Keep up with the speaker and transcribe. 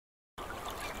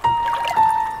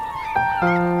Sri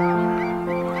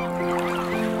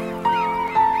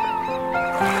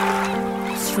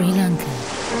Lanka,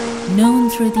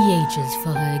 known through the ages for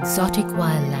her exotic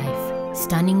wildlife,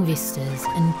 stunning vistas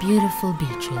and beautiful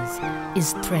beaches,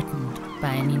 is threatened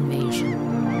by an invasion.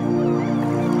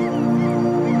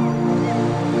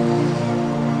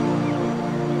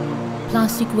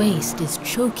 Plastic waste is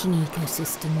choking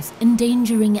ecosystems,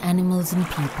 endangering animals and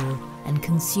people, and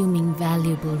consuming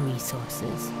valuable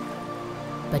resources.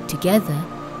 But together,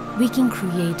 we can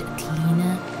create a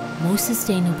cleaner, more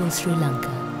sustainable Sri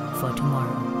Lanka for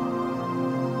tomorrow.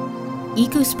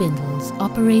 Spindles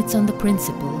operates on the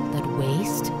principle that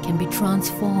waste can be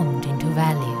transformed into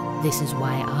value. This is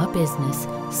why our business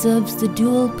serves the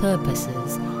dual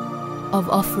purposes of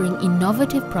offering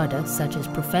innovative products such as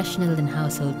professional and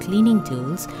household cleaning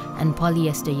tools and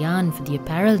polyester yarn for the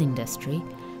apparel industry,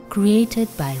 created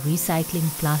by recycling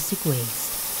plastic waste,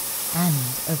 and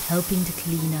of helping to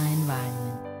clean our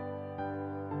environment.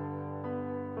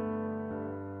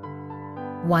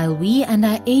 While we and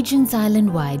our agents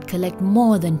island-wide collect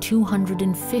more than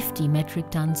 250 metric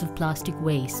tons of plastic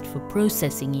waste for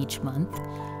processing each month,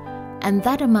 and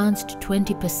that amounts to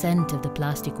 20% of the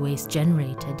plastic waste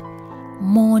generated,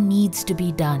 more needs to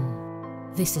be done.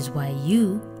 This is why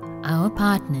you, our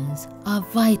partners, are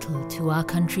vital to our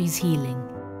country's healing.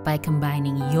 By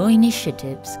combining your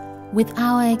initiatives with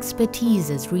our expertise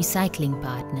as recycling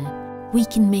partner, we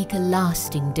can make a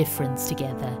lasting difference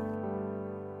together.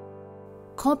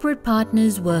 Corporate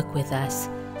partners work with us,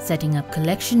 setting up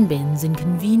collection bins in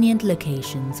convenient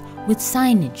locations with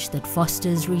signage that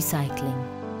fosters recycling.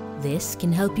 This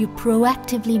can help you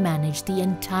proactively manage the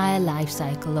entire life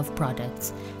cycle of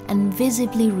products and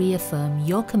visibly reaffirm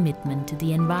your commitment to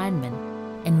the environment.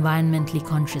 Environmentally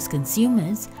conscious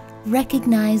consumers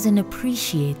recognize and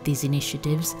appreciate these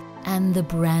initiatives and the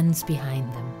brands behind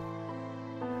them.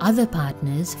 Other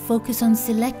partners focus on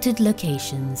selected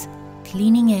locations,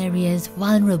 cleaning areas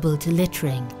vulnerable to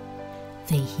littering.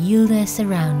 They heal their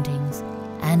surroundings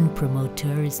and promote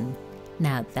tourism.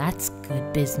 Now that's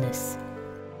good business.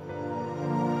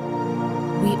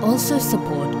 We also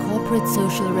support corporate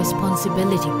social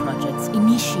responsibility projects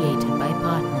initiated by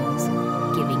partners,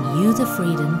 giving you the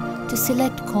freedom to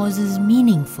select causes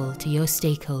meaningful to your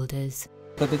stakeholders.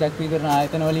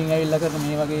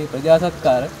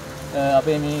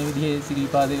 අපේ මේ විදිහේ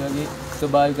සිරිපාදේ වගේ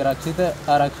ස්වභාවික රක්ෂිත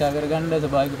ආරක්ෂා කරගන්න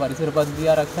ස්වභාවික පරිසර පද්ධතිය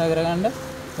ආරක්ෂා කරගන්න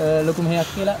ලොකු මෙහෙයක්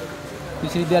කියලා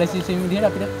විශ්වවිද්‍යාල ශිෂ්‍යයින් විදිහට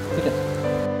අපිට හිතෙනවා.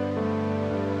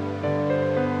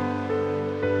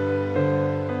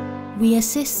 We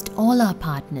assist all our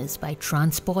partners by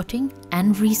transporting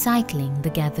and recycling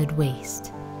the gathered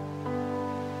waste.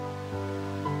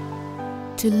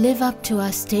 To live up to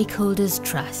our stakeholders'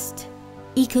 trust,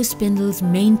 Spindles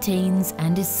maintains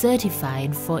and is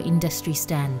certified for industry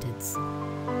standards.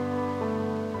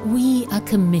 We are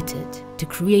committed to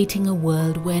creating a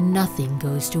world where nothing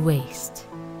goes to waste.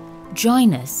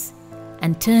 Join us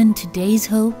and turn today's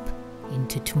hope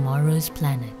into tomorrow's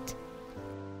planet.